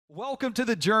Welcome to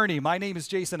The Journey. My name is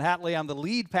Jason Hatley. I'm the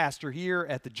lead pastor here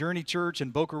at the Journey Church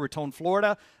in Boca, Raton,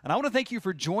 Florida. And I want to thank you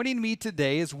for joining me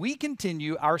today as we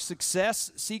continue our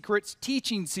Success Secrets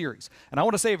teaching series. And I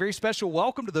want to say a very special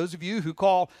welcome to those of you who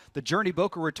call the Journey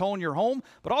Boca Raton your home,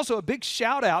 but also a big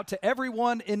shout out to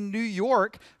everyone in New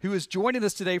York who is joining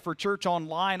us today for church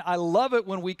online. I love it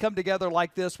when we come together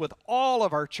like this with all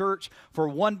of our church for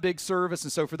one big service.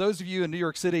 And so for those of you in New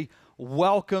York City,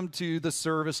 welcome to the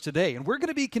service today. And we're going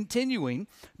to be continuing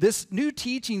this new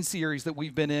teaching series that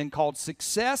we've been in called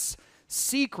Success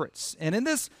Secrets. And in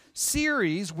this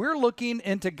series, we're looking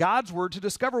into God's Word to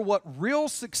discover what real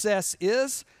success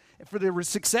is, for the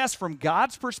success from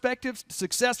God's perspective,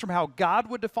 success from how God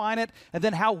would define it, and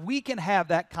then how we can have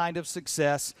that kind of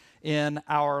success in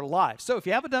our lives. So if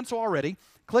you haven't done so already,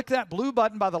 click that blue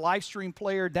button by the live stream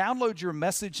player, download your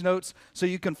message notes so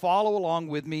you can follow along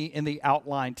with me in the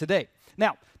outline today.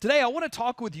 Now, today I want to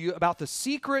talk with you about the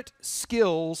secret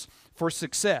skills for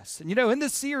success. And you know, in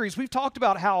this series, we've talked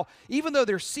about how even though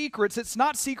they're secrets, it's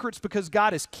not secrets because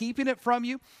God is keeping it from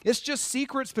you. It's just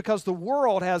secrets because the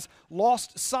world has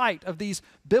lost sight of these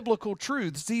biblical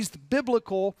truths, these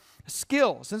biblical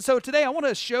skills. And so today I want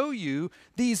to show you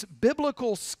these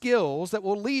biblical skills that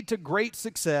will lead to great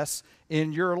success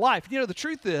in your life. You know, the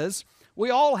truth is, we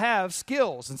all have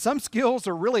skills, and some skills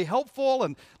are really helpful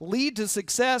and lead to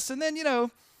success. And then, you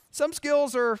know, some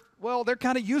skills are, well, they're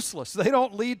kind of useless. They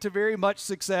don't lead to very much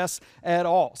success at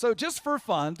all. So just for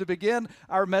fun, to begin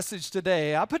our message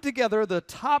today, I put together the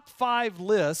top 5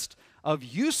 list of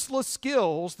useless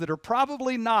skills that are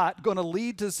probably not going to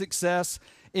lead to success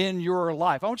in your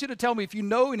life. I want you to tell me if you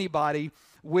know anybody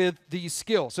with these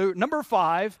skills. So number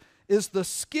 5 is the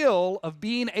skill of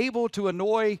being able to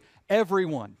annoy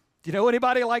everyone. Do you know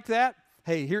anybody like that?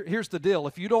 Hey, here's the deal.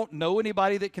 If you don't know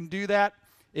anybody that can do that,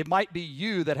 it might be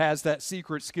you that has that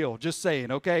secret skill. Just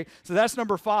saying, okay? So that's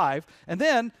number 5. And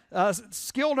then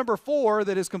skill number 4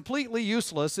 that is completely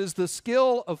useless is the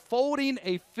skill of folding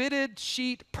a fitted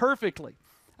sheet perfectly.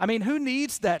 I mean, who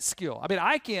needs that skill? I mean,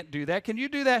 I can't do that. Can you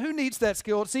do that? Who needs that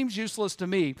skill? It seems useless to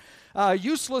me.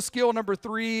 Useless skill number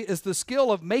 3 is the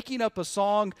skill of making up a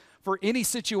song for any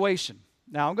situation.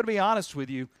 Now, I'm going to be honest with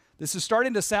you. This is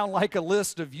starting to sound like a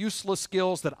list of useless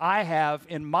skills that I have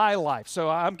in my life. So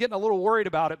I'm getting a little worried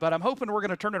about it, but I'm hoping we're going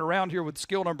to turn it around here with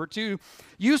skill number 2.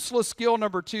 Useless skill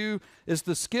number 2 is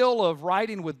the skill of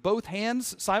writing with both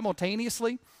hands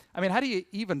simultaneously. I mean, how do you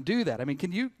even do that? I mean,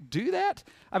 can you do that?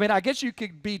 I mean, I guess you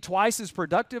could be twice as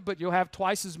productive, but you'll have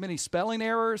twice as many spelling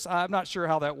errors. I'm not sure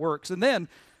how that works. And then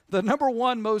the number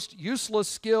 1 most useless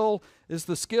skill is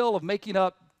the skill of making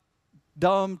up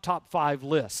dumb top 5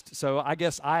 list. So I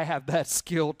guess I have that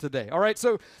skill today. All right,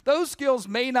 so those skills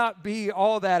may not be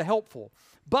all that helpful,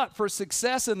 but for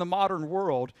success in the modern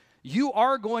world, you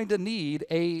are going to need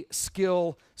a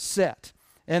skill set.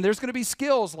 And there's going to be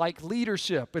skills like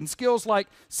leadership and skills like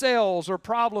sales or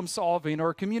problem solving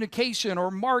or communication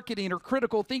or marketing or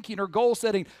critical thinking or goal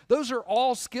setting. Those are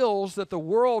all skills that the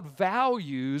world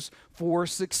values for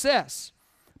success.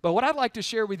 But what I'd like to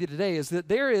share with you today is that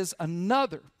there is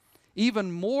another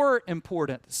even more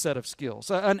important set of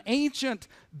skills, an ancient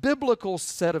biblical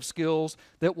set of skills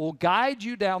that will guide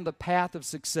you down the path of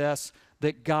success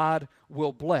that God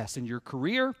will bless in your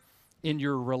career, in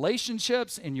your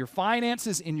relationships, in your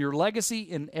finances, in your legacy,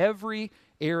 in every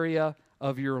area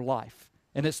of your life.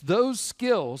 And it's those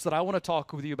skills that I want to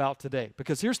talk with you about today,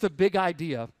 because here's the big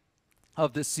idea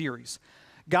of this series.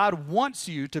 God wants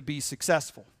you to be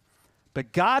successful,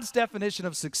 but God's definition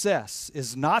of success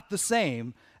is not the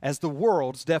same as the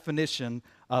world's definition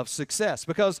of success.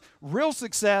 Because real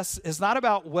success is not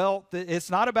about wealth. It's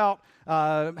not about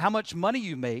how much money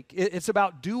you make. It's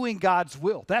about doing God's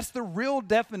will. That's the real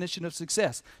definition of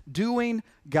success, doing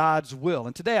God's will.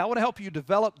 And today I want to help you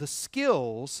develop the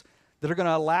skills that are going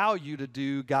to allow you to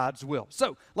do God's will.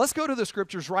 So let's go to the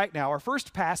scriptures right now. Our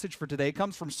first passage for today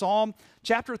comes from Psalm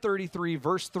chapter 33,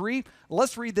 verse 3.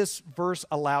 Let's read this verse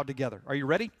aloud together. Are you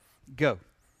ready? Go.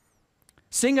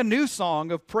 Sing a new song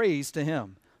of praise to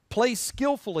him. Play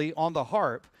skillfully on the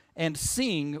harp and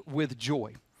sing with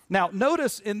joy. Now,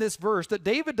 notice in this verse that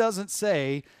David doesn't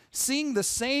say, sing the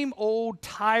same old,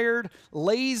 tired,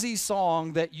 lazy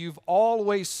song that you've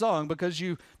always sung because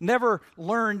you never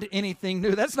learned anything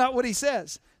new. That's not what he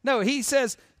says. No, he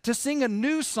says to sing a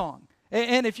new song.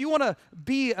 And if you want to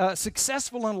be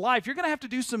successful in life, you're going to have to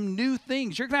do some new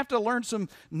things. You're going to have to learn some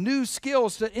new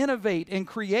skills to innovate and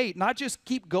create, not just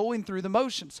keep going through the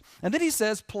motions. And then he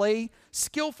says, play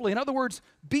skillfully. In other words,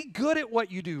 be good at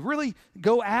what you do. Really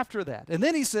go after that. And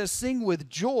then he says, sing with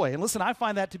joy. And listen, I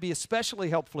find that to be especially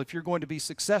helpful if you're going to be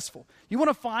successful. You want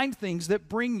to find things that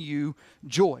bring you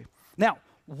joy. Now,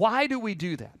 why do we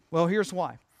do that? Well, here's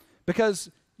why. Because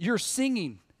you're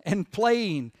singing and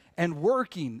playing and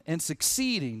working and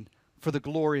succeeding for the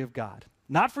glory of God.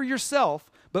 Not for yourself,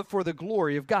 but for the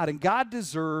glory of God. And God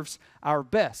deserves our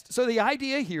best. So the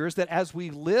idea here is that as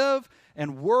we live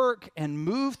and work and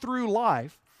move through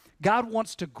life, God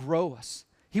wants to grow us.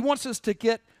 He wants us to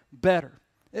get better.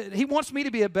 He wants me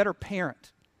to be a better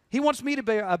parent. He wants me to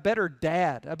be a better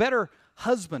dad, a better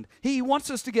husband. He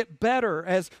wants us to get better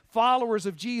as followers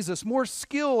of Jesus, more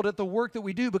skilled at the work that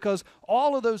we do, because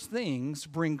all of those things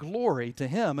bring glory to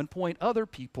Him and point other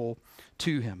people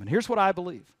to Him. And here's what I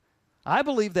believe. I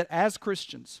believe that as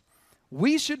Christians,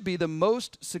 we should be the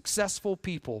most successful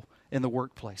people in the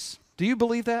workplace. Do you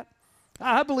believe that?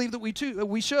 I believe that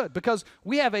we should, because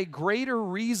we have a greater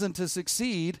reason to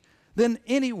succeed than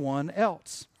anyone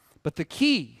else. But the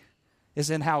key is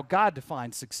in how God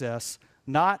defines success,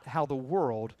 not how the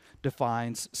world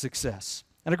defines success.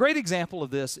 And a great example of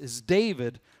this is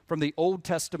David from the Old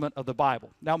Testament of the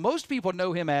Bible. Now, most people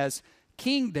know him as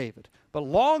King David, but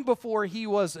long before he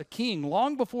was a king,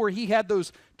 long before he had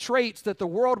those traits that the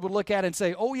world would look at and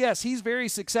say, oh yes, he's very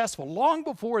successful, long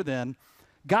before then,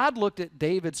 God looked at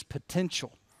David's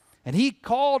potential, and He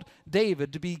called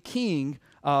David to be king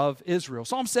of Israel.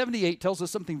 Psalm 78 tells us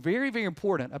something very, very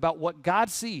important about what God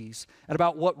sees and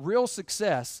about what real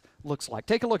success looks like.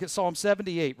 Take a look at Psalm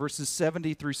 78, verses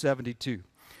 70 through 72.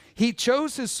 He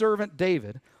chose His servant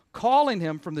David, calling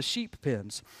him from the sheep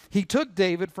pens. He took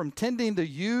David from tending the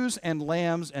ewes and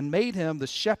lambs and made him the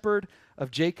shepherd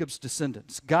of Jacob's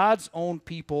descendants, God's own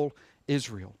people,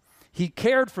 Israel. He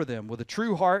cared for them with a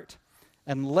true heart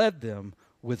and led them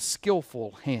with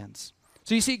skillful hands.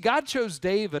 So you see, God chose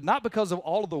David not because of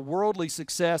all of the worldly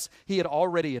success he had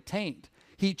already attained.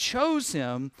 He chose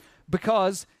him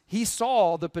because He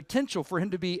saw the potential for him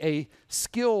to be a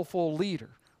skillful leader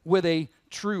with a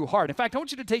true heart. In fact, I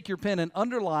want you to take your pen and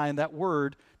underline that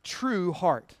word, true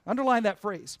heart. Underline that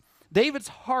phrase. David's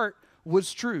heart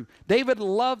was true. David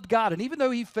loved God, and even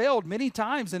though he failed many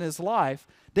times in his life,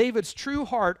 David's true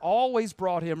heart always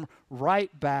brought him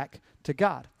right back to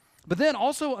God. But then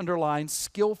also underline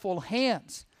skillful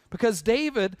hands, because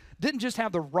David didn't just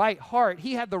have the right heart,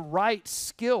 he had the right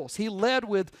skills. He led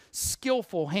with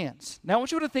skillful hands. Now I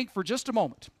want you to think for just a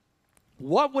moment,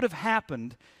 what would have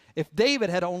happened if David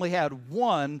had only had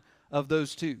one of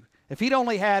those two? If he'd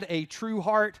only had a true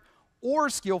heart or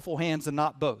skillful hands and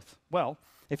not both? Well,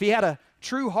 if he had a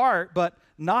true heart but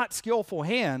not skillful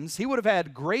hands, he would have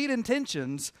had great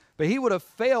intentions, but he would have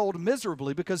failed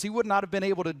miserably because he would not have been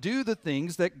able to do the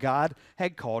things that God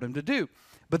had called him to do.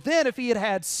 But then if he had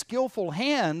had skillful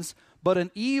hands but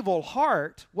an evil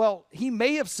heart, well, he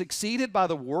may have succeeded by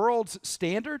the world's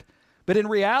standard, but in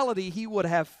reality, he would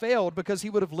have failed because he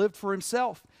would have lived for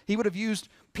himself. He would have used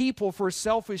people for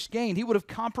selfish gain. He would have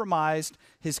compromised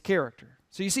his character.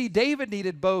 So you see, David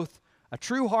needed both a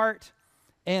true heart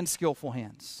and skillful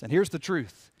hands. And here's the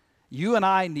truth. You and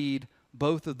I need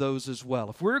both of those as well.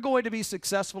 If we're going to be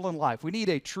successful in life, we need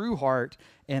a true heart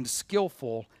and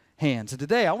skillful hands. And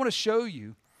today, I want to show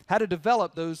you how to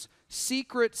develop those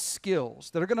secret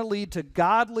skills that are going to lead to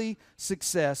godly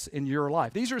success in your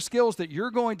life. These are skills that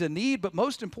you're going to need, but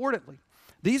most importantly,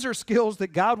 these are skills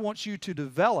that God wants you to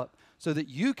develop so that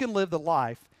you can live the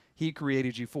life He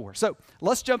created you for. So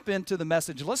let's jump into the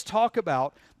message. Let's talk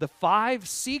about the 5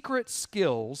 secret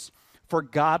skills for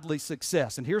godly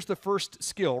success. And here's the first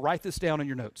skill. Write this down in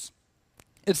your notes.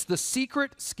 It's the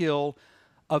secret skill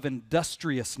of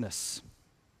industriousness.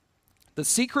 The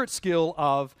secret skill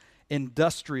of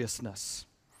industriousness.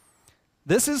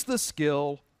 This is the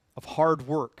skill of hard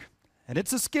work. And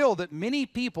it's a skill that many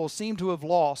people seem to have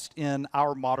lost in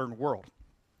our modern world.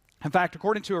 In fact,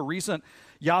 according to a recent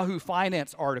Yahoo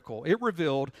Finance article, it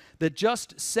revealed that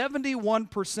just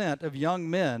 71% of young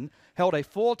men held a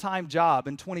full-time job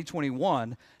in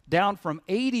 2021, down from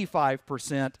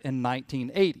 85% in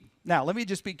 1980. Now, let me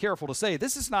just be careful to say,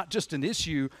 this is not just an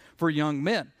issue for young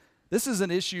men. This is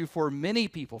an issue for many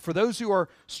people, for those who are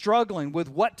struggling with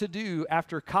what to do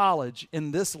after college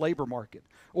in this labor market,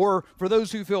 or for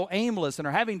those who feel aimless and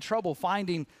are having trouble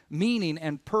finding meaning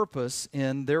and purpose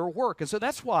in their work. And so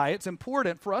that's why it's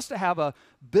important for us to have a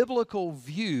biblical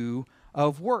view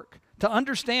of work, to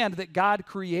understand that God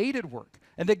created work,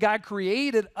 and that God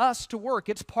created us to work.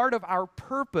 It's part of our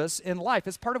purpose in life.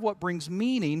 It's part of what brings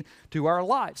meaning to our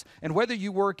lives. And whether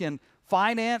you work in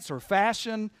finance or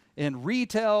fashion, in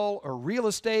retail or real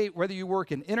estate, whether you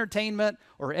work in entertainment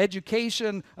or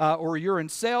education, or you're in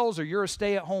sales or you're a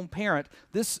stay-at-home parent,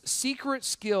 this secret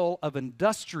skill of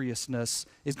industriousness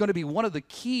is going to be one of the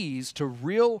keys to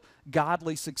real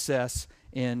godly success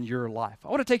in your life. I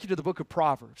want to take you to the book of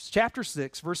Proverbs, chapter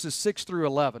 6, verses 6 through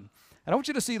 11. And I want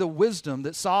you to see the wisdom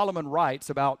that Solomon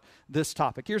writes about this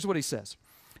topic. Here's what he says.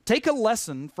 Take a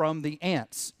lesson from the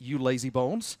ants, you lazy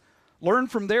bones. Learn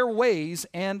from their ways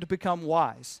and become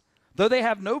wise. Though they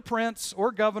have no prince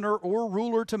or governor or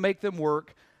ruler to make them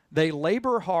work, they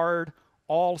labor hard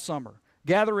all summer,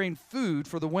 gathering food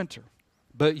for the winter.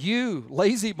 But you,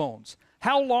 lazy bones,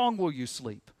 how long will you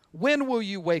sleep? When will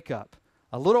you wake up?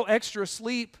 A little extra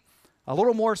sleep, a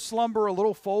little more slumber, a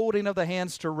little folding of the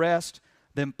hands to rest,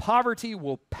 then poverty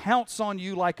will pounce on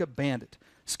you like a bandit.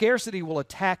 Scarcity will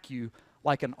attack you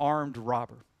like an armed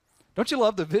robber. Don't you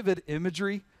love the vivid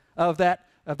imagery of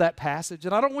that passage?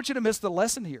 And I don't want you to miss the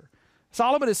lesson here.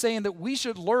 Solomon is saying that we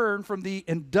should learn from the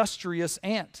industrious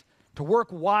ant, to work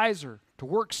wiser, to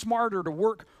work smarter, to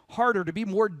work harder, to be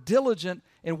more diligent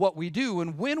in what we do.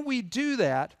 And when we do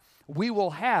that, we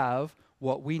will have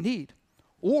what we need.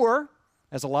 Or,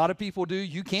 as a lot of people do,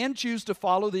 you can choose to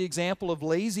follow the example of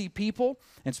lazy people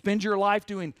and spend your life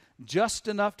doing just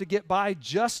enough to get by,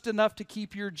 just enough to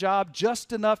keep your job,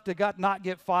 just enough to not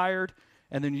get fired,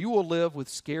 and then you will live with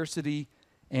scarcity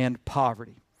and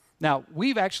poverty. Now,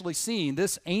 we've actually seen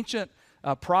this ancient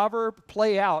proverb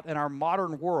play out in our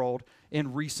modern world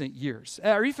in recent years.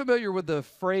 Are you familiar with the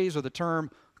phrase or the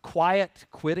term quiet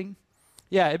quitting?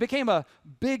 Yeah, it became a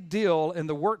big deal in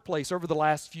the workplace over the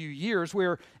last few years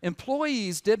where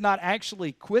employees did not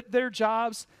actually quit their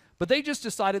jobs, but they just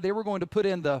decided they were going to put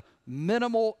in the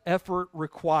minimal effort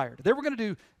required. They were going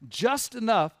to do just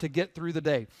enough to get through the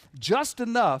day, just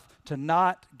enough to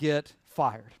not get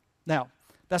fired. Now,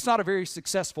 that's not a very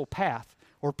successful path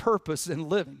or purpose in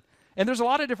living. And there's a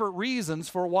lot of different reasons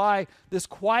for why this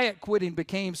quiet quitting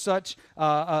became such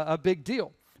a big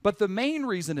deal. But the main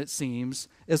reason, it seems,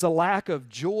 is a lack of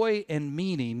joy and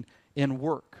meaning in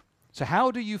work. So how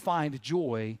do you find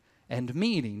joy and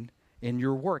meaning in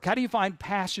your work? How do you find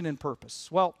passion and purpose?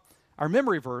 Well, our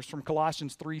memory verse from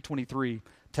Colossians 3:23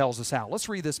 tells us how. Let's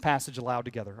read this passage aloud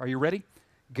together. Are you ready?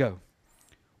 Go.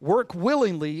 Work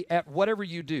willingly at whatever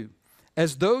you do,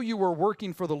 as though you were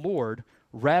working for the Lord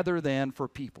rather than for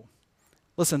people.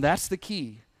 Listen, that's the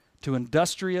key to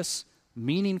industrious,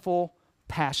 meaningful,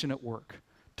 passionate work.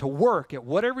 To work at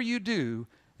whatever you do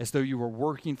as though you were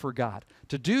working for God.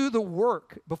 To do the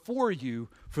work before you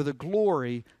for the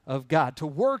glory of God. To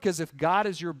work as if God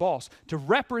is your boss. To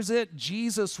represent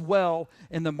Jesus well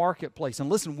in the marketplace. And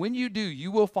listen, when you do, you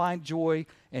will find joy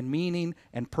and meaning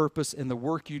and purpose in the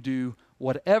work you do,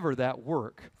 whatever that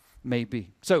work may be.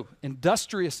 So,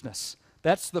 industriousness,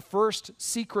 that's the first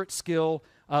secret skill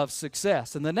of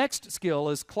success. And the next skill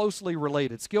is closely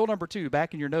related. Skill number 2,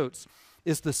 back in your notes,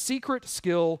 is the secret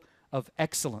skill of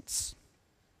excellence.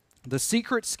 The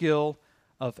secret skill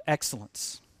of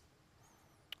excellence.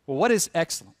 Well, what is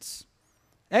excellence?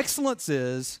 Excellence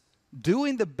is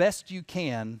doing the best you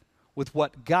can with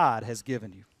what God has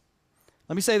given you.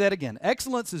 Let me say that again.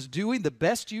 Excellence is doing the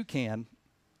best you can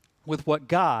with what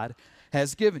God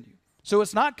has given you. So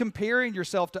it's not comparing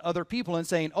yourself to other people and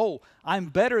saying, oh, I'm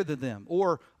better than them,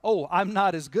 or, oh, I'm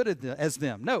not as good as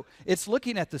them. No, it's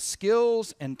looking at the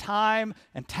skills and time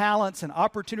and talents and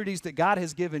opportunities that God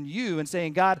has given you and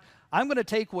saying, God, I'm going to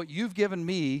take what you've given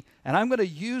me and I'm going to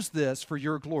use this for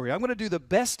your glory. I'm going to do the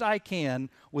best I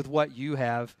can with what you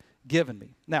have given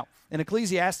me. Now, in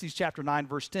Ecclesiastes chapter 9,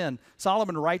 verse 10,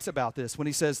 Solomon writes about this when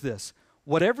he says this,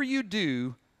 whatever you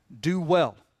do, do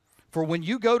well. For when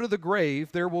you go to the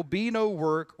grave, there will be no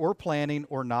work or planning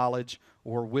or knowledge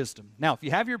or wisdom. Now, if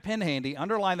you have your pen handy,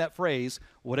 underline that phrase,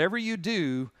 whatever you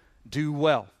do, do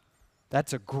well.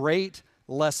 That's a great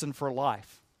lesson for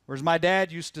life. Whereas my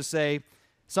dad used to say,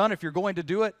 son, if you're going to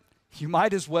do it, you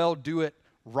might as well do it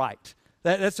right.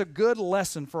 That's a good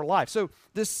lesson for life. So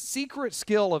this secret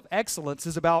skill of excellence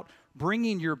is about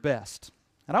bringing your best.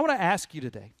 And I want to ask you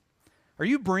today, are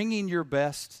you bringing your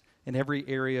best in every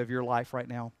area of your life right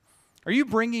now? Are you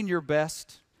bringing your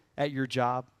best at your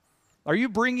job? Are you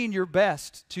bringing your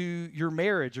best to your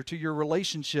marriage or to your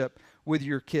relationship with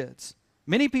your kids?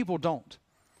 Many people don't.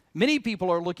 Many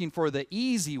people are looking for the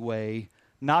easy way,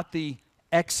 not the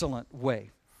excellent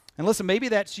way. And listen, maybe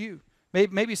that's you.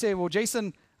 Maybe you say, well,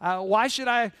 Jason, Why should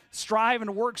I strive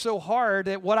and work so hard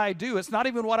at what I do? It's not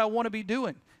even what I want to be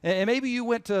doing. And maybe you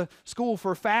went to school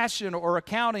for fashion or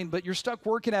accounting, but you're stuck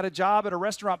working at a job at a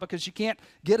restaurant because you can't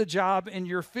get a job in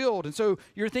your field. And so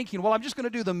you're thinking, well, I'm just going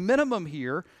to do the minimum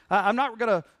here. I'm not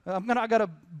going to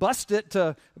bust it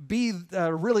to be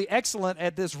really excellent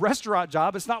at this restaurant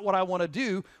job. It's not what I want to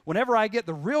do. Whenever I get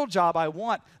the real job I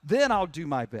want, then I'll do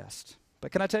my best.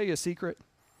 But can I tell you a secret?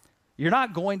 You're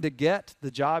not going to get the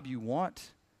job you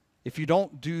want if you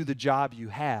don't do the job you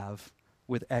have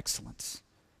with excellence.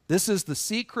 This is the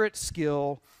secret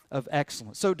skill of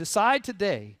excellence. So decide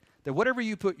today that whatever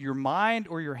you put your mind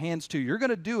or your hands to, you're going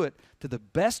to do it to the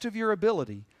best of your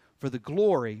ability for the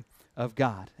glory of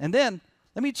God. And then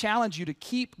let me challenge you to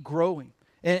keep growing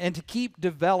and to keep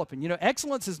developing. You know,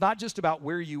 excellence is not just about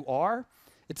where you are.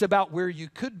 It's about where you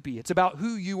could be. It's about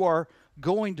who you are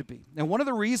going to be. And one of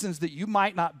the reasons that you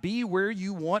might not be where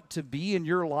you want to be in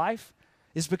your life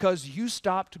is because you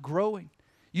stopped growing.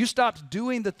 You stopped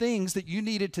doing the things that you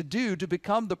needed to do to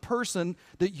become the person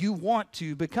that you want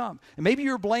to become. And maybe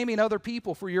you're blaming other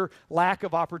people for your lack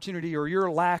of opportunity or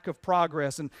your lack of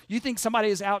progress, and you think somebody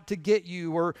is out to get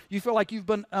you, or you feel like you've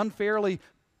been unfairly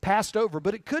passed over.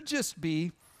 But it could just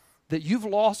be that you've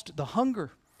lost the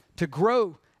hunger to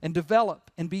grow and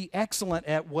develop and be excellent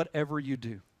at whatever you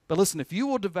do. But listen, if you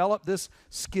will develop this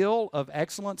skill of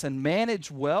excellence and manage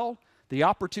well the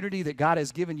opportunity that God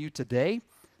has given you today,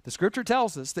 the Scripture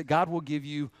tells us that God will give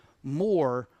you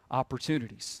more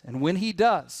opportunities. And when He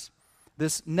does,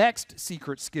 this next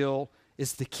secret skill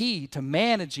is the key to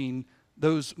managing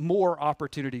those more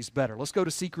opportunities better. Let's go to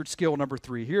secret skill number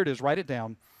 3. Here it is. Write it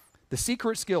down. The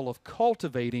secret skill of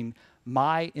cultivating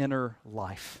my inner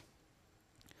life.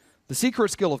 The secret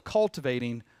skill of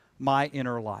cultivating my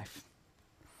inner life.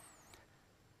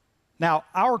 Now,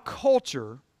 our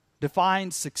culture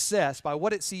defines success by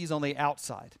what it sees on the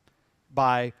outside.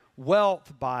 By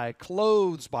wealth, by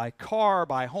clothes, by car,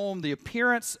 by home. The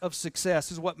appearance of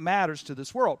success is what matters to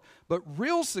this world. But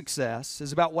real success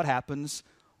is about what happens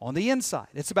on the inside.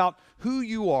 It's about who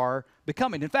you are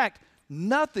becoming. In fact,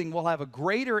 nothing will have a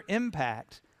greater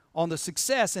impact on the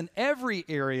success in every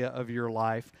area of your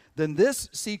life than this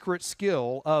secret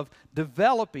skill of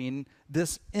developing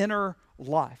this inner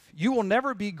life. You will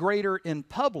never be greater in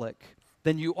public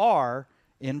than you are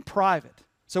in private.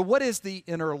 So what is the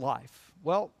inner life?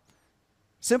 Well,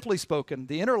 simply spoken,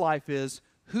 the inner life is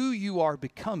who you are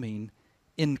becoming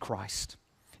in Christ.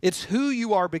 It's who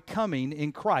you are becoming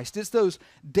in Christ. It's those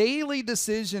daily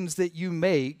decisions that you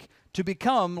make to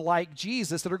become like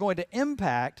Jesus that are going to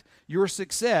impact your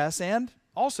success and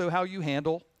also how you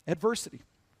handle adversity.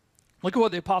 Look at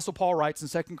what the Apostle Paul writes in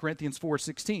 2 Corinthians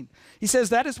 4:16. He says,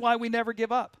 "That is why we never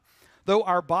give up. Though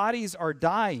our bodies are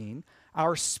dying,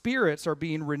 our spirits are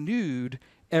being renewed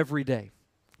every day."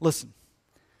 Listen,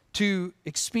 to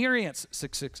experience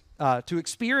success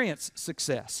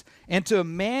and to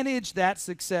manage that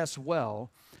success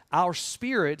well, our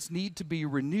spirits need to be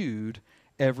renewed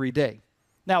every day.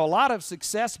 Now, a lot of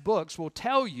success books will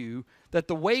tell you that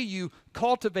the way you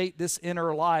cultivate this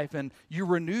inner life and you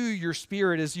renew your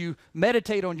spirit is you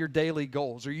meditate on your daily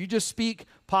goals or you just speak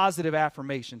positive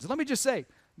affirmations. And let me just say,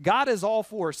 God is all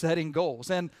for setting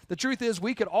goals. And the truth is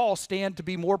we could all stand to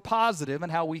be more positive in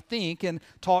how we think and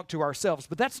talk to ourselves.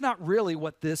 But that's not really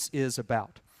what this is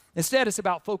about. Instead, it's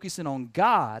about focusing on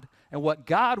God and what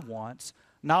God wants,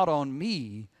 not on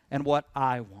me and what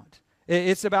I want.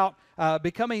 It's about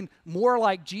becoming more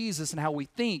like Jesus in how we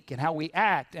think and how we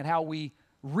act and how we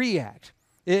react.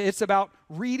 It's about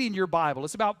reading your Bible.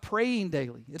 It's about praying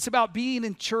daily. It's about being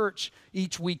in church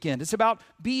each weekend. It's about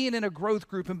being in a growth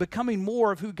group and becoming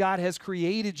more of who God has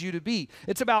created you to be.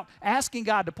 It's about asking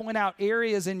God to point out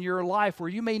areas in your life where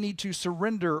you may need to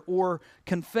surrender or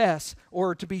confess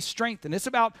or to be strengthened. It's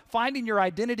about finding your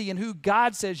identity in who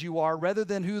God says you are rather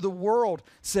than who the world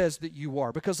says that you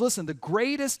are. Because listen, the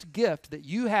greatest gift that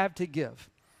you have to give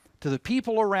to the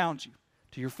people around you,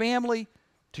 to your family,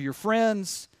 to your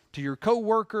friends, to your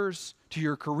coworkers, to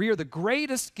your career, the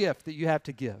greatest gift that you have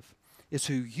to give is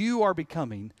who you are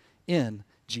becoming in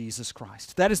Jesus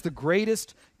Christ. That is the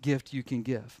greatest gift you can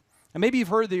give. And maybe you've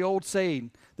heard the old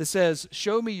saying that says,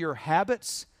 "Show me your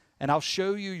habits and I'll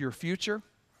show you your future."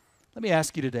 Let me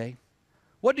ask you today,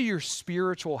 what do your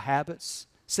spiritual habits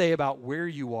say about where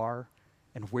you are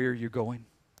and where you're going?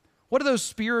 What do those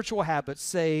spiritual habits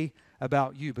say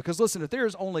about you? Because listen, if there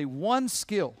is only one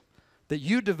skill that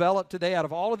you develop today out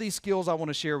of all of these skills I want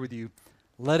to share with you,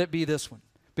 let it be this one.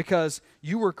 Because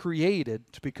you were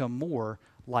created to become more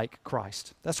like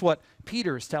Christ. That's what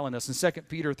Peter is telling us in 2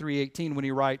 Peter 3:18 when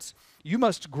he writes, "You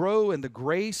must grow in the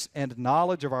grace and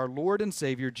knowledge of our Lord and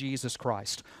Savior Jesus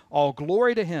Christ. All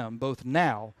glory to him both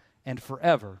now and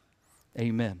forever.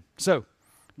 Amen." So,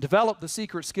 develop the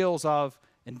secret skills of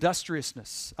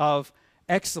industriousness, of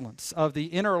excellence, of the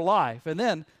inner life. And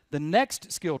then the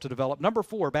next skill to develop, number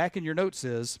 4, back in your notes,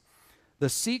 is the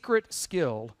secret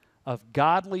skill of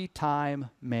godly time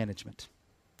management.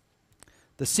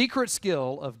 The secret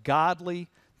skill of godly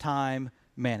time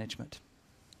management.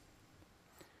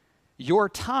 Your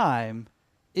time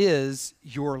is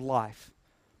your life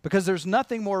because there's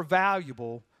nothing more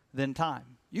valuable than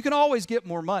time. You can always get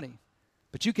more money,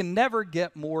 but you can never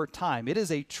get more time. It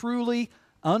is a truly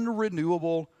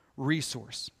unrenewable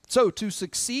resource. So to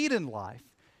succeed in life,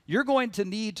 you're going to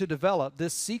need to develop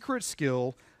this secret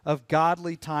skill of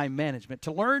godly time management,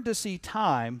 to learn to see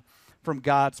time from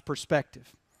God's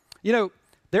perspective. You know,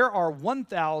 there are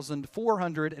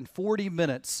 1,440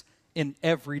 minutes in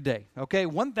every day, okay?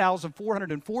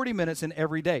 1,440 minutes in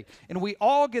every day. And we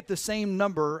all get the same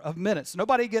number of minutes.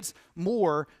 Nobody gets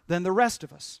more than the rest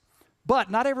of us.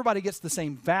 But not everybody gets the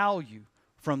same value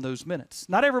from those minutes.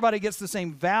 Not everybody gets the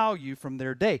same value from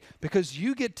their day because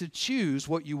you get to choose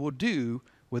what you will do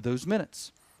with those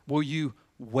minutes. Will you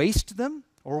waste them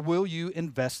or will you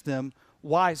invest them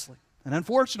wisely? And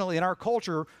unfortunately, in our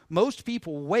culture, most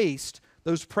people waste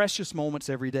those precious moments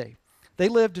every day. They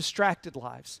live distracted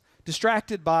lives,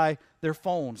 distracted by their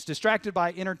phones, distracted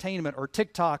by entertainment or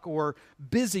TikTok or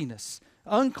busyness,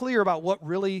 unclear about what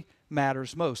really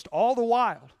matters most. All the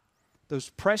while, those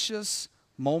precious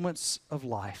moments of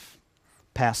life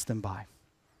pass them by.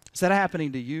 Is that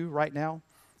happening to you right now?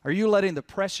 Are you letting the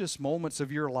precious moments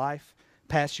of your life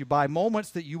pass you by,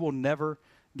 moments that you will never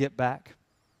get back?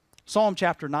 Psalm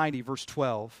chapter 90, verse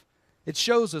 12, it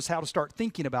shows us how to start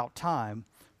thinking about time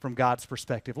from God's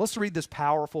perspective. Let's read this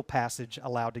powerful passage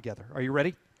aloud together. Are you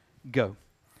ready? Go.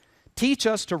 "Teach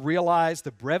us to realize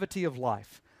the brevity of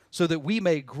life so that we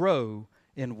may grow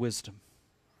in wisdom."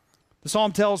 The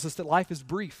psalm tells us that life is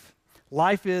brief.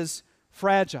 Life is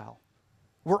fragile.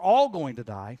 We're all going to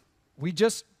die. We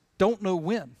just don't know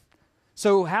when.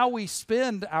 So how we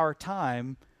spend our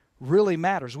time really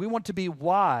matters. We want to be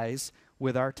wise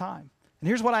with our time. And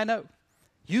here's what I know.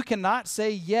 You cannot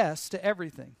say yes to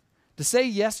everything. To say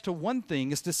yes to one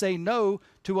thing is to say no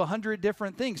to 100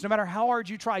 different things. No matter how hard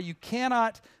you try, you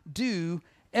cannot do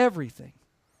everything.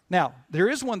 Now, there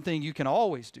is one thing you can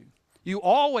always do. You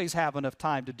always have enough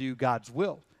time to do God's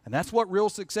will. And that's what real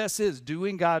success is,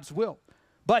 doing God's will.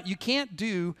 But you can't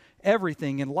do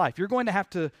everything in life. You're going to have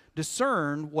to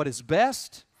discern what is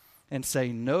best and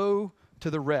say no to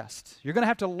the rest. You're going to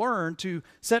have to learn to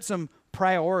set some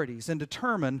priorities and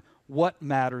determine what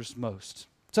matters most.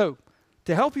 So,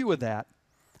 to help you with that,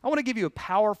 I want to give you a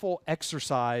powerful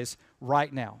exercise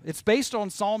right now. It's based on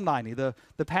Psalm 90,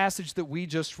 the passage that we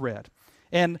just read.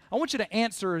 And I want you to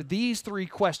answer these 3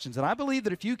 questions. And I believe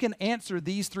that if you can answer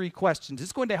these 3 questions,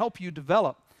 it's going to help you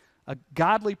develop a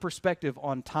godly perspective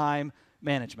on time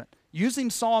management. Using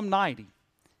Psalm 90,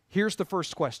 here's the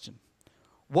first question.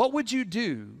 What would you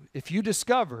do if you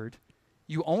discovered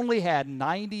you only had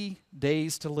 90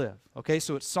 days to live? Okay,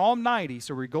 so it's Psalm 90,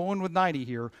 so we're going with 90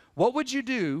 here. What would you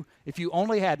do if you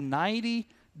only had 90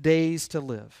 days to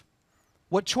live?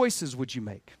 What choices would you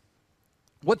make?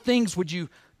 What things would you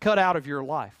cut out of your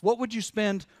life? What would you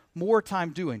spend more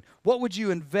time doing? What would you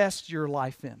invest your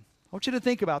life in? I want you to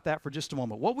think about that for just a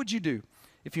moment. What would you do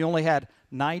if you only had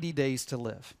 90 days to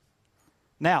live?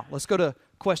 Now, let's go to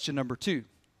question number 2,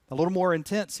 a little more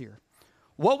intense here.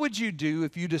 What would you do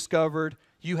if you discovered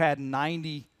you had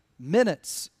 90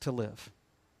 minutes to live?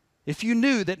 If you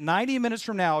knew that 90 minutes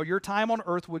from now, your time on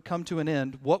earth would come to an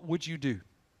end, what would you do?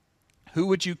 Who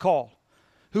would you call?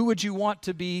 Who would you want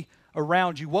to be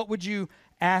around you? What would you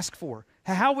ask for?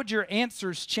 How would your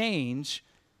answers change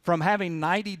from having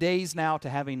 90 days now to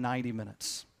having 90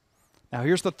 minutes? Now,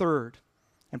 here's the third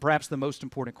and perhaps the most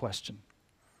important question.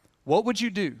 What would you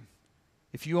do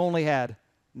if you only had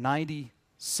 90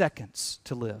 seconds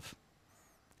to live?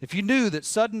 If you knew that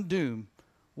sudden doom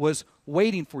was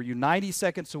waiting for you 90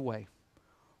 seconds away,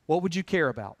 what would you care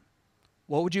about?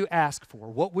 What would you ask for?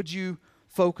 What would you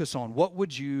focus on? What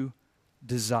would you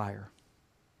desire?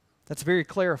 That's a very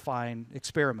clarifying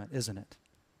experiment, isn't it?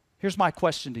 Here's my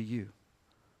question to you.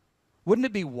 Wouldn't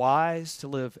it be wise to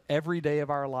live every day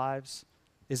of our lives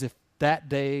as if that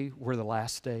day were the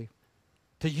last day?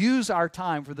 To use our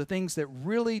time for the things that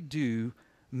really do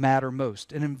matter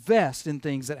most and invest in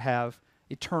things that have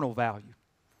eternal value.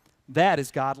 That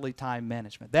is godly time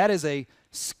management. That is a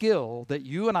skill that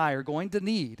you and I are going to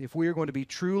need if we are going to be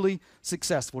truly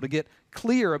successful, to get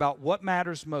clear about what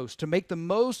matters most, to make the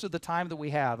most of the time that we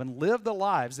have and live the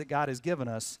lives that God has given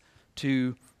us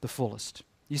to the fullest.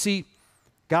 You see,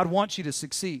 God wants you to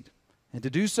succeed. And to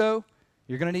do so,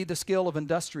 you're going to need the skill of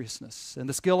industriousness and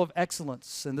the skill of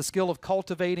excellence and the skill of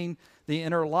cultivating the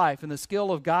inner life and the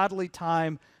skill of godly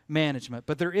time management.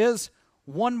 But there is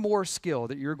one more skill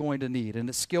that you're going to need, and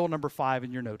it's skill number 5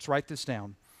 in your notes. Write this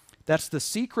down. That's the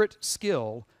secret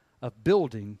skill of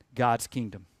building God's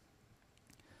kingdom.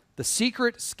 The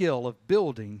secret skill of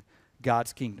building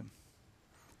God's kingdom.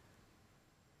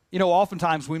 You know,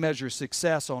 oftentimes we measure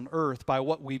success on earth by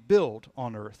what we build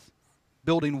on earth.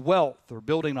 Building wealth, or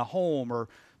building a home, or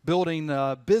building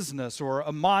a business, or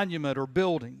a monument, or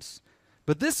buildings.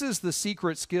 But this is the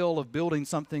secret skill of building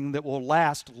something that will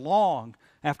last long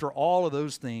after all of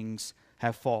those things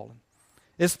have fallen.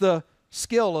 It's the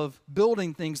skill of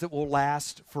building things that will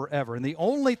last forever. And the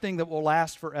only thing that will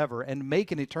last forever and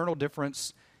make an eternal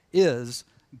difference is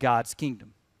God's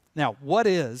kingdom. Now, what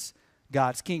is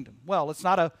God's kingdom? Well, it's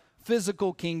not a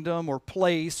physical kingdom or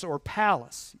place or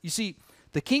palace. You see,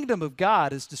 the kingdom of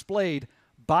God is displayed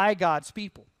by God's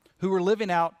people who are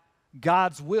living out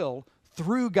God's will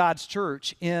through God's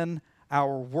church in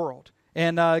our world.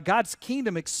 And God's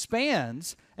kingdom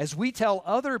expands as we tell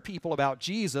other people about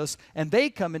Jesus, and they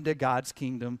come into God's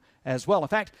kingdom as well. In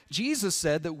fact, Jesus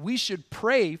said that we should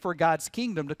pray for God's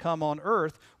kingdom to come on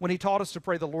earth when he taught us to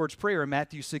pray the Lord's Prayer in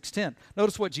Matthew 6:10.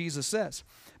 Notice what Jesus says.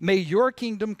 May your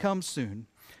kingdom come soon.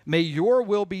 May your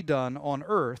will be done on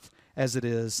earth as it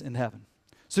is in heaven.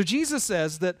 So Jesus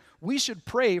says that we should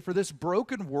pray for this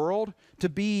broken world to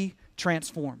be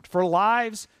transformed, for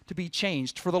lives to be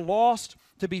changed, for the lost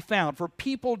to be found, for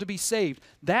people to be saved.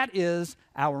 That is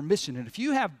our mission. And if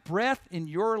you have breath in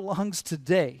your lungs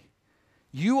today,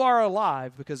 you are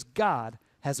alive because God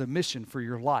has a mission for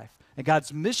your life. And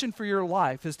God's mission for your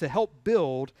life is to help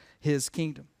build his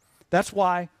kingdom. That's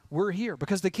why we're here,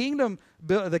 because the kingdom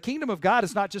of God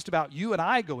is not just about you and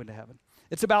I going to heaven.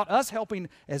 It's about us helping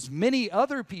as many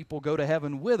other people go to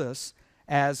heaven with us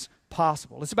as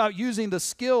possible. It's about using the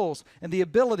skills and the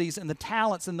abilities and the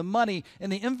talents and the money and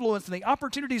the influence and the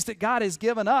opportunities that God has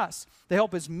given us to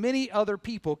help as many other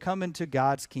people come into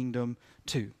God's kingdom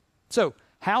too. So,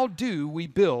 how do we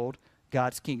build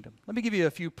God's kingdom? Let me give you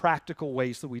a few practical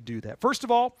ways that we do that. First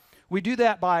of all, we do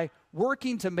that by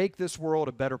working to make this world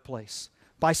a better place,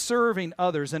 by serving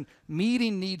others and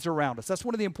meeting needs around us. That's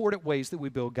one of the important ways that we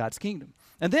build God's kingdom.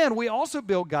 And then we also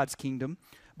build God's kingdom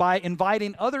by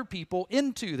inviting other people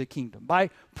into the kingdom, by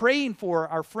praying for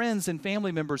our friends and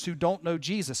family members who don't know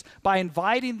Jesus, by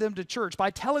inviting them to church, by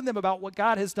telling them about what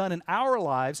God has done in our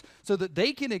lives so that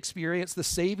they can experience the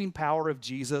saving power of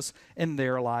Jesus in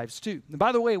their lives too. And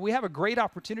by the way, we have a great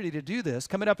opportunity to do this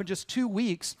coming up in just 2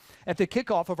 weeks at the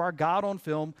kickoff of our God on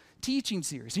Film teaching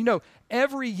series. You know,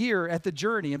 every year at the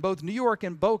Journey in both New York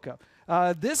and Boca,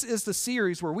 this is the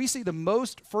series where we see the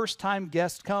most first-time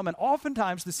guests come, and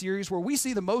oftentimes the series where we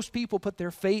see the most people put their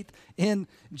faith in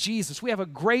Jesus. We have a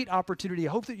great opportunity.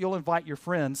 I hope that you'll invite your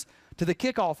friends to the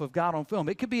kickoff of God on Film.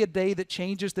 It could be a day that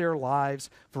changes their lives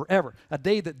forever, a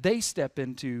day that they step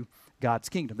into God's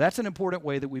kingdom. That's an important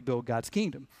way that we build God's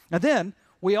kingdom. And then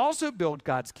we also build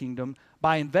God's kingdom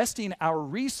by investing our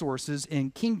resources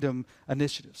in kingdom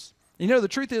initiatives. You know, the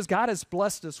truth is God has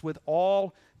blessed us with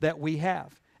all that we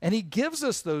have. And he gives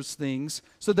us those things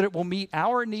so that it will meet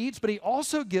our needs, but he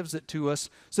also gives it to us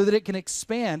so that it can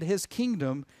expand his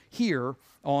kingdom here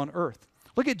on earth.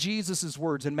 Look at Jesus'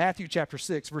 words in Matthew chapter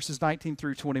 6, verses 19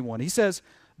 through 21. He says,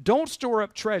 "Don't store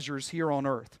up treasures here on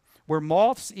earth, where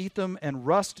moths eat them and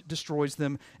rust destroys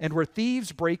them, and where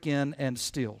thieves break in and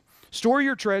steal. Store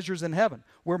your treasures in heaven,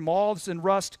 where moths and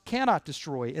rust cannot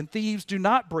destroy, and thieves do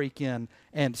not break in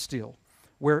and steal.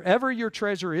 Wherever your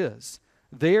treasure is,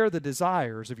 there the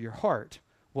desires of your heart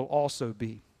will also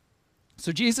be."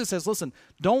 So Jesus says, listen,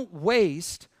 don't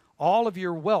waste all of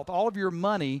your wealth, all of your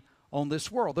money on this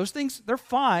world. Those things, they're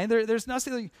fine. There's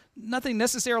nothing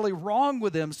necessarily wrong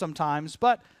with them sometimes,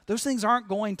 but those things aren't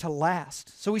going to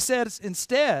last. So he says,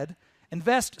 instead,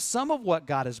 invest some of what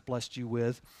God has blessed you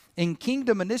with in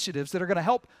kingdom initiatives that are going to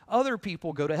help other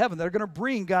people go to heaven, that are going to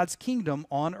bring God's kingdom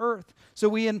on earth. So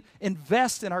we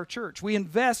invest in our church. We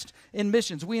invest in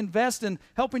missions. We invest in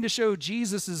helping to show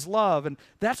Jesus' love. And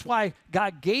that's why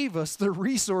God gave us the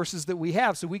resources that we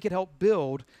have so we could help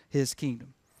build his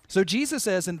kingdom. So Jesus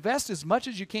says, invest as much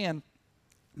as you can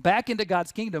back into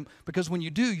God's kingdom, because when you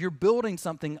do, you're building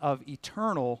something of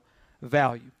eternal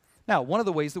value. Now, one of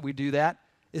the ways that we do that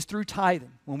is through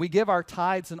tithing, when we give our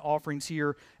tithes and offerings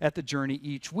here at the Journey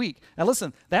each week. Now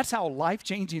listen, that's how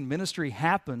life-changing ministry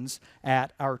happens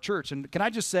at our church. And can I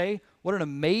just say, what an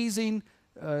amazing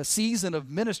season of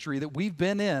ministry that we've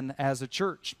been in as a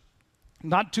church.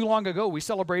 Not too long ago, we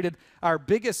celebrated our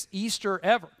biggest Easter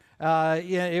ever.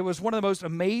 It was one of the most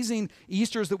amazing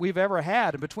Easters that we've ever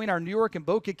had. And between our New York and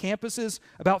Boca campuses,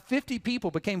 about 50 people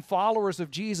became followers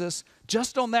of Jesus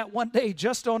just on that one day,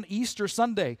 just on Easter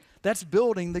Sunday. That's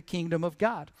building the kingdom of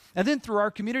God. And then through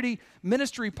our community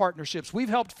ministry partnerships, we've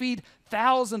helped feed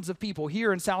thousands of people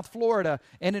here in South Florida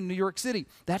and in New York City.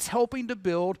 That's helping to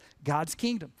build God's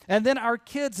kingdom. And then our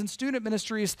kids and student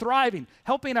ministry is thriving,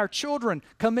 helping our children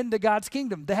come into God's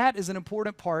kingdom. That is an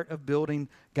important part of building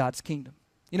God's kingdom.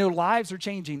 You know, lives are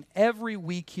changing every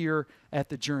week here at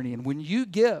the Journey. And when you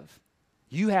give,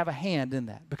 you have a hand in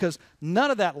that, because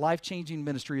none of that life-changing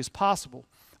ministry is possible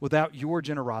without your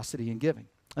generosity and giving.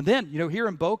 And then, you know, here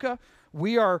in Boca,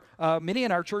 we are, many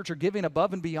in our church are giving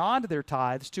above and beyond their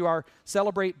tithes to our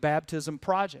Celebrate Baptism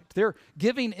project. They're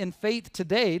giving in faith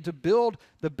today to build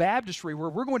the baptistry where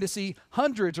we're going to see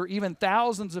hundreds or even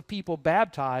thousands of people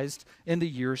baptized in the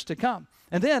years to come.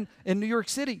 And then in New York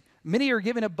City, many are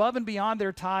giving above and beyond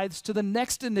their tithes to the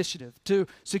next initiative to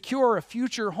secure a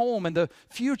future home and the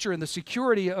future and the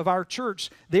security of our church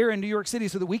there in New York City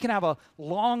so that we can have a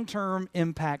long-term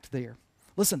impact there.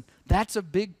 Listen, that's a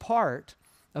big part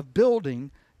of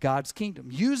building God's kingdom,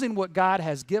 using what God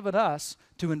has given us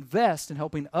to invest in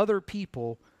helping other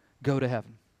people go to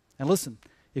heaven. And listen,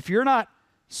 if you're not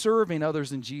serving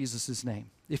others in Jesus' name,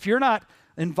 if you're not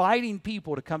inviting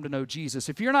people to come to know Jesus,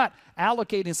 if you're not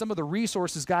allocating some of the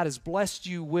resources God has blessed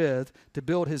you with to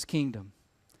build his kingdom,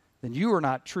 then you are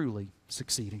not truly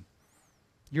succeeding.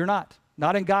 You're not.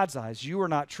 Not in God's eyes. You are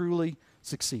not truly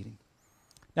succeeding.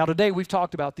 Now today we've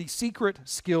talked about the secret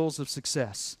skills of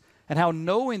success and how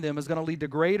knowing them is going to lead to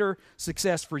greater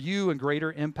success for you and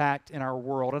greater impact in our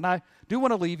world. And I do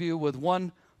want to leave you with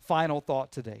one final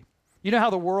thought today. You know how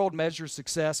the world measures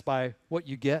success by what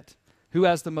you get? Who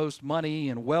has the most money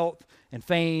and wealth and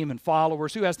fame and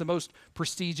followers? Who has the most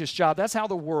prestigious job? That's how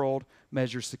the world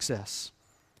measures success.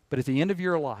 But at the end of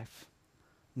your life,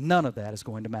 none of that is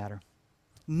going to matter.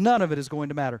 None of it is going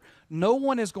to matter. No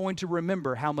one is going to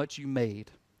remember how much you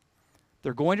made.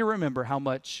 They're going to remember how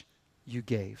much you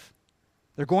gave.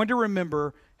 They're going to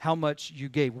remember how much you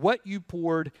gave, what you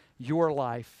poured your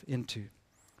life into.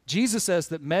 Jesus says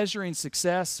that measuring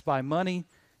success by money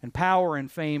and power and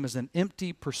fame is an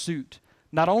empty pursuit.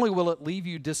 Not only will it leave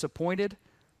you disappointed,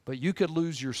 but you could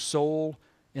lose your soul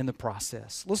in the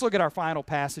process. Let's look at our final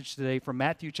passage today from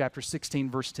Matthew chapter 16,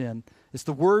 verse 10. It's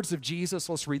the words of Jesus.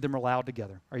 Let's read them aloud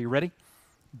together. Are you ready?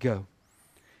 Go.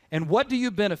 And what do you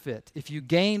benefit if you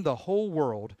gain the whole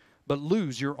world but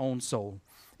lose your own soul?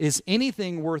 Is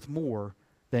anything worth more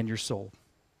than your soul?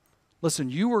 Listen,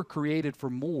 you were created for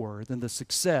more than the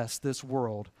success this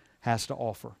world has to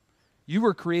offer. You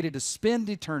were created to spend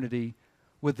eternity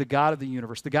with the God of the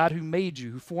universe, the God who made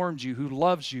you, who formed you, who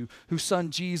loves you, whose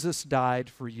son Jesus died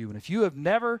for you. And if you have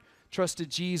never trusted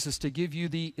Jesus to give you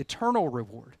the eternal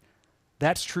reward,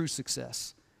 that's true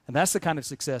success. And that's the kind of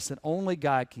success that only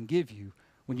God can give you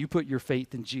when you put your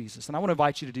faith in Jesus. And I want to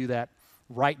invite you to do that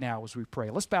right now as we pray.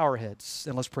 Let's bow our heads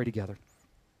and let's pray together.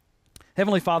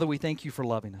 Heavenly Father, we thank you for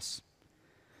loving us.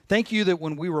 Thank you that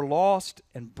when we were lost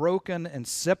and broken and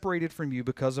separated from you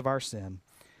because of our sin,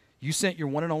 you sent your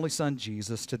one and only Son,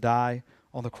 Jesus, to die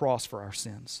on the cross for our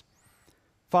sins.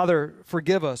 Father,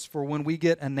 forgive us for when we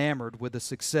get enamored with the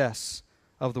success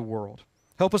of the world.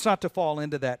 Help us not to fall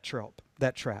into that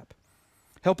trap.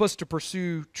 Help us to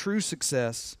pursue true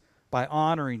success by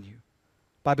honoring you,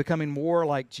 by becoming more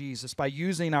like Jesus, by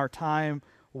using our time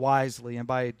wisely, and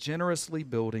by generously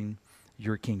building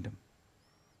your kingdom.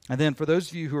 And then for those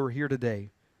of you who are here today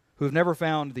who have never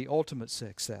found the ultimate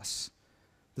success,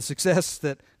 the success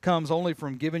that comes only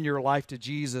from giving your life to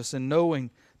Jesus and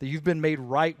knowing that you've been made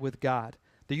right with God,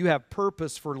 that you have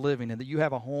purpose for living, and that you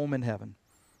have a home in heaven.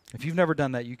 If you've never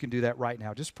done that, you can do that right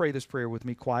now. Just pray this prayer with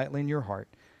me quietly in your heart.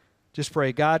 Just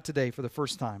pray, God, today for the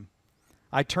first time,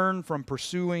 I turn from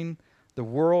pursuing the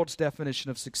world's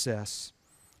definition of success,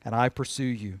 and I pursue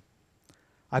you.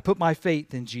 I put my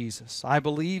faith in Jesus. I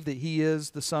believe that he is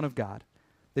the Son of God,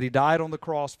 that he died on the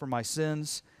cross for my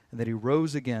sins, and that he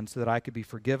rose again so that I could be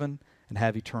forgiven and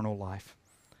have eternal life.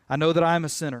 I know that I am a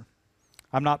sinner.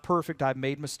 I'm not perfect. I've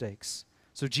made mistakes.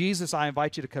 So Jesus, I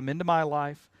invite you to come into my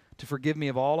life to forgive me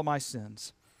of all of my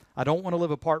sins. I don't want to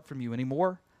live apart from you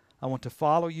anymore. I want to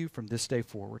follow you from this day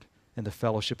forward in the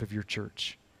fellowship of your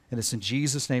church. And it's in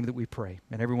Jesus' name that we pray.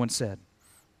 And everyone said,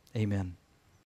 amen.